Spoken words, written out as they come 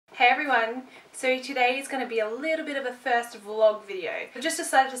Hey everyone, so today is going to be a little bit of a first vlog video. I've just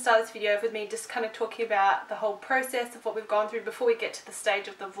decided to start this video with me just kind of talking about the whole process of what we've gone through before we get to the stage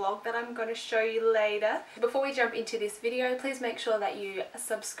of the vlog that I'm going to show you later. Before we jump into this video, please make sure that you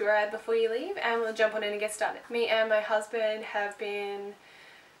subscribe before you leave and we'll jump on in and get started. Me and my husband have been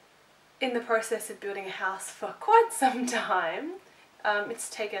in the process of building a house for quite some time. It's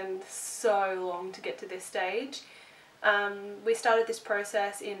taken so long to get to this stage. We started this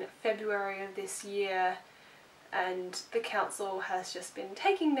process in February of this year and the council has just been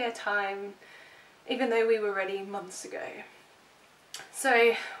taking their time even though we were ready months ago.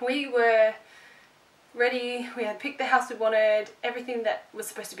 So we were ready, we had picked the house we wanted, everything that was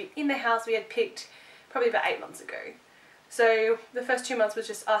supposed to be in the house we had picked probably about 8 months ago. So the first 2 months was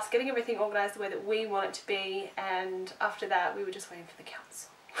just us getting everything organised the way that we want it to be, and after that we were just waiting for the council.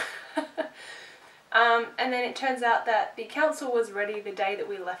 And then it turns out that the council was ready the day that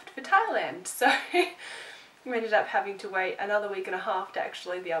we left for Thailand, so we ended up having to wait another week and a half to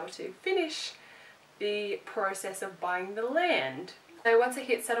actually be able to finish the process of buying the land. So once it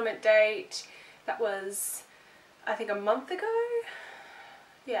hit settlement date, that was I think a month ago.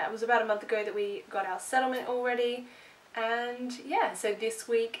 Yeah, it was about a month ago that we got our settlement already, and yeah, so this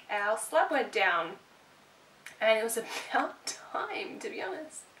week our slab went down and it was about time, to be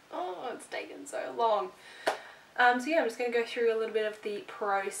honest. Oh, it's taken so long. So yeah, I'm just going to go through a little bit of the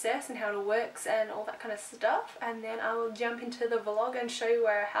process and how it works and all that kind of stuff, and then I will jump into the vlog and show you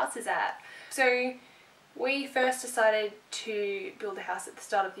where our house is at. So we first decided to build a house at the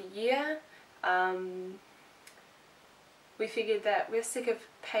start of the year. We figured that we're sick of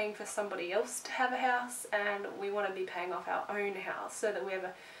paying for somebody else to have a house and we want to be paying off our own house so that we have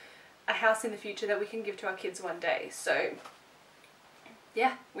a house in the future that we can give to our kids one day. So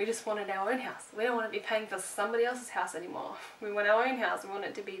yeah, we just wanted our own house. We don't want to be paying for somebody else's house anymore. We want our own house. We want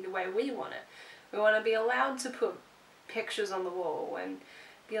it to be the way we want it. We want to be allowed to put pictures on the wall and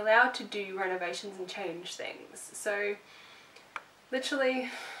be allowed to do renovations and change things. So literally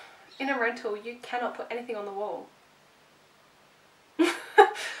in a rental you cannot put anything on the wall.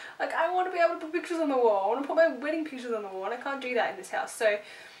 Like, I want to be able to put pictures on the wall. I want to put my wedding pictures on the wall and I can't do that in this house. So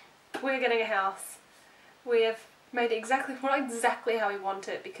we're getting a house. We have made it not exactly how we want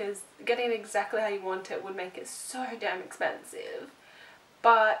it, because getting it exactly how you want it would make it so damn expensive,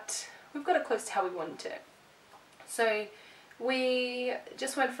 but we've got it close to how we want it. So we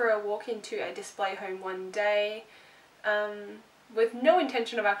just went for a walk into a display home one day with no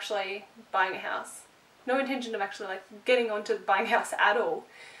intention of actually buying a house, no intention of actually like getting onto buying a house at all.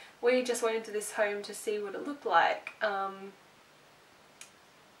 We just went into this home to see what it looked like,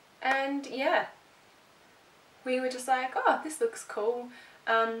 and yeah, we were just like, oh, this looks cool.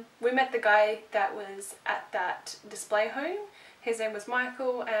 We met the guy that was at that display home. His name was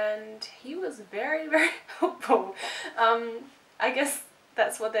Michael and he was very, very helpful. I guess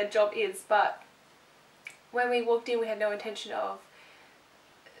that's what their job is, but when we walked in we had no intention of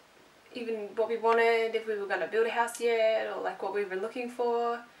even what we wanted, if we were going to build a house yet, or like what we were looking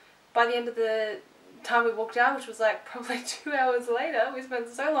for. By the end of the time we walked out, which was like probably 2 hours later, we spent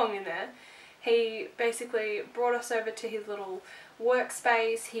so long in there, he basically brought us over to his little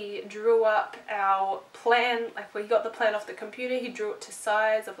workspace. He drew up our plan, like we got the plan off the computer, he drew it to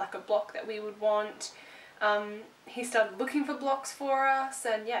size of like a block that we would want. He started looking for blocks for us,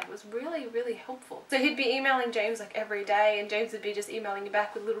 and yeah, it was really, really helpful. So he'd be emailing James like every day, and James would be just emailing me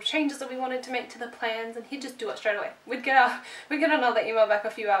back with little changes that we wanted to make to the plans, and he'd just do it straight away. We'd get another email back a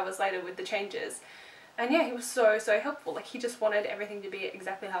few hours later with the changes. And yeah, he was so, so helpful. Like, he just wanted everything to be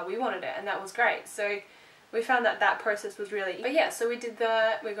exactly how we wanted it, and that was great. So we found that that process was really... But yeah, so we did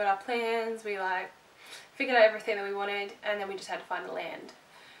that, we got our plans, we like figured out everything that we wanted, and then we just had to find the land.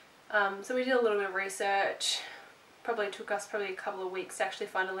 So we did a little bit of research. Probably took us a couple of weeks to actually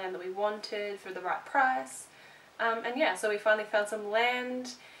find a land that we wanted for the right price. And yeah, so we finally found some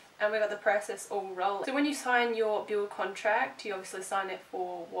land and we got the process all rolling. So when you sign your build contract, you obviously sign it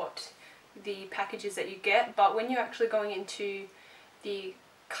for what the packages that you get, but when you're actually going into the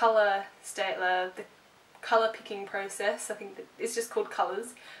colour picking process, I think it's just called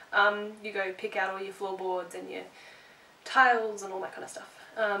colours, you go pick out all your floorboards and your tiles and all that kind of stuff.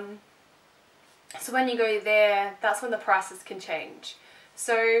 So when you go there, that's when the prices can change.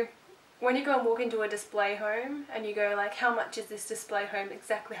 So when you go and walk into a display home and you go like, how much is this display home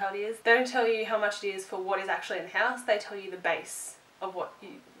exactly how it is, they don't tell you how much it is for what is actually in the house, they tell you the base of what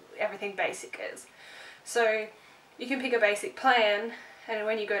everything basic is. So you can pick a basic plan, and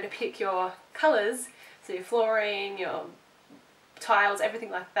when you go to pick your colours, so your flooring, your tiles,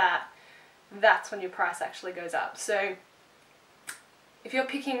 everything like that, that's when your price actually goes up. So if you're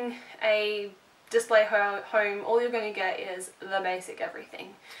picking a display home, all you're going to get is the basic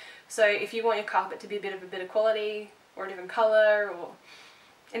everything. So if you want your carpet to be a bit of quality, or a different colour, or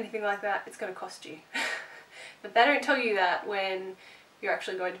anything like that, it's going to cost you. But they don't tell you that when you're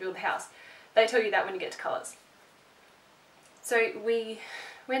actually going to build the house. They tell you that when you get to colours. So we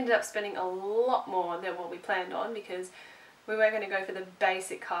ended up spending a lot more than what we planned on, because we weren't going to go for the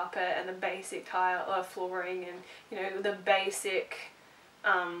basic carpet and the basic tile flooring and, you know, the basic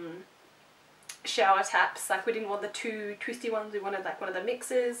shower taps. Like, we didn't want the two twisty ones, we wanted like one of the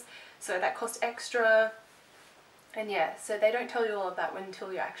mixes, so that cost extra. And yeah, so they don't tell you all of that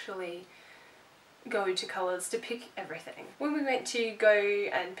until you actually go to colours to pick everything. When we went to go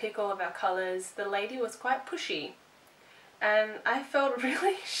and pick all of our colours, the lady was quite pushy, and I felt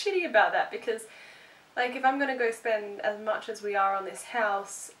really shitty about that, because like, if I'm going to go spend as much as we are on this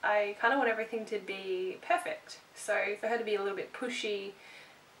house, I kind of want everything to be perfect. So for her to be a little bit pushy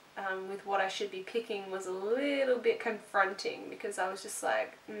with what I should be picking was a little bit confronting, because I was just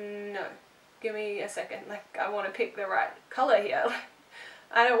like, no, give me a second, like, I want to pick the right colour here.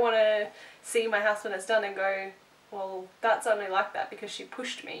 I don't want to see my house when it's done and go, well, that's only like that because she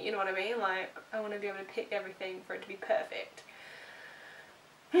pushed me, you know what I mean? Like, I want to be able to pick everything for it to be perfect.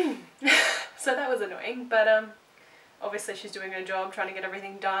 So that was annoying, but obviously she's doing her job, trying to get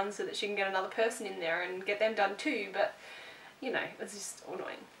everything done so that she can get another person in there and get them done too, but you know, it's just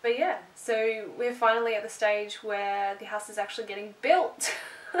annoying. But yeah, so we're finally at the stage where the house is actually getting built.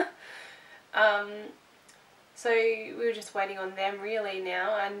 So we were just waiting on them really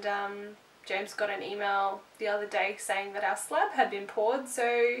now, and James got an email the other day saying that our slab had been poured,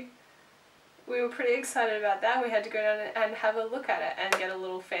 so we were pretty excited about that. We had to go down and have a look at it and get a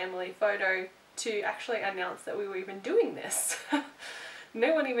little family photo to actually announce that we were even doing this.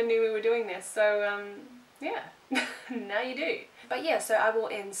 No one even knew we were doing this, so yeah, now you do. But yeah, so I will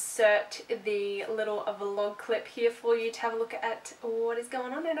insert the little vlog clip here for you to have a look at what is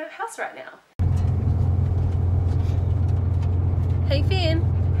going on in our house right now. Hey Finn!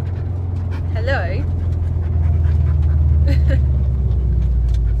 Hello!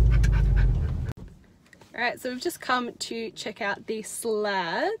 Alright, so we've just come to check out the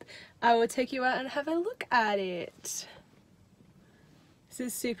slab. I will take you out and have a look at it. This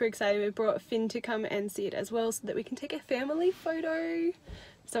is super exciting. We brought Finn to come and see it as well so that we can take a family photo.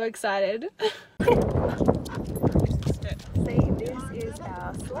 So excited. See, this is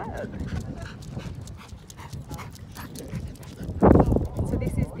our slab. So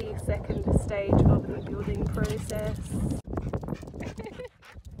this is the second stage of the building process.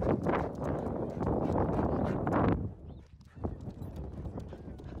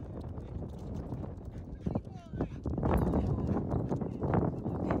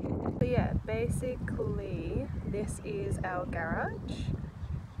 So yeah, basically this is our garage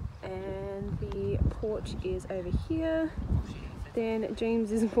and the porch is over here. Then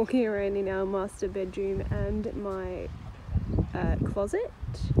James is walking around in our master bedroom and my closet,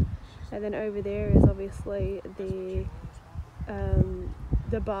 and then over there is obviously the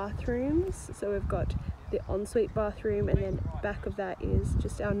bathrooms. So we've got the ensuite bathroom, and then back of that is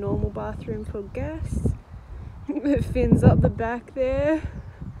just our normal bathroom for guests. Finn's up the back there.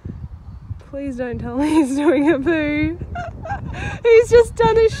 Please don't tell me he's doing a poo. He's just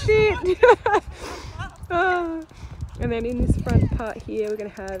done a shit. Oh. And then in this front part here we're going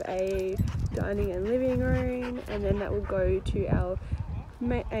to have a dining and living room, and then that will go to our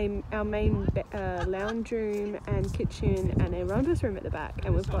main lounge room and kitchen and a rumpus room at the back,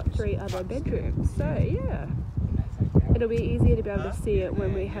 and we've got 3 other bedrooms. So yeah, it'll be easier to be able to see it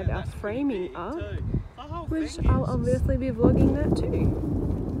when we have our framing up, which I'll obviously be vlogging that too.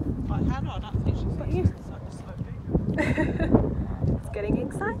 But yeah, it's getting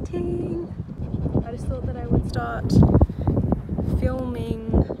exciting. I just thought that I would start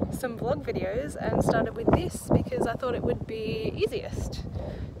filming some vlog videos and started with this because I thought it would be easiest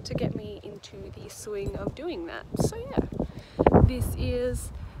to get me into the swing of doing that. So yeah, this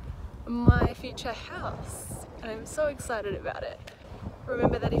is my future house and I'm so excited about it.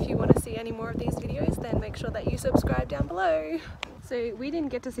 Remember that if you want to see any more of these videos, then make sure that you subscribe down below. So we didn't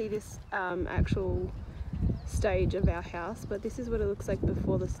get to see this actual stage of our house, but this is what it looks like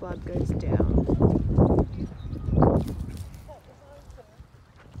before the slab goes down.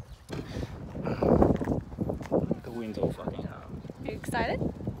 The wind's all fucking hard. Are you excited?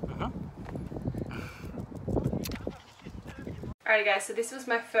 Uh-huh. Alrighty guys, so this was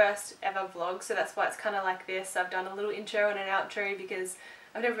my first ever vlog, so that's why it's kind of like this. I've done a little intro and an outro because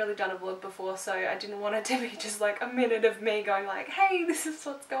I've never really done a vlog before, so I didn't want it to be just like a minute of me going like, hey, this is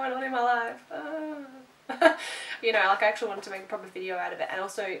what's going on in my life. You know, like I actually wanted to make a proper video out of it and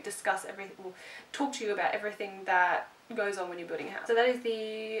also discuss everything, well, talk to you about everything that goes on when you're building a house. So that is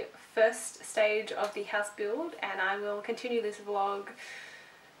the first stage of the house build, and I will continue this vlog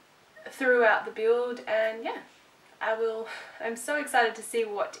throughout the build, and yeah, I'm so excited to see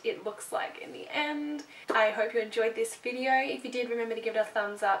what it looks like in the end. I hope you enjoyed this video. If you did, remember to give it a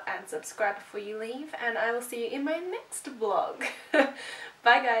thumbs up and subscribe before you leave, and I will see you in my next vlog. Bye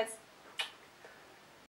guys.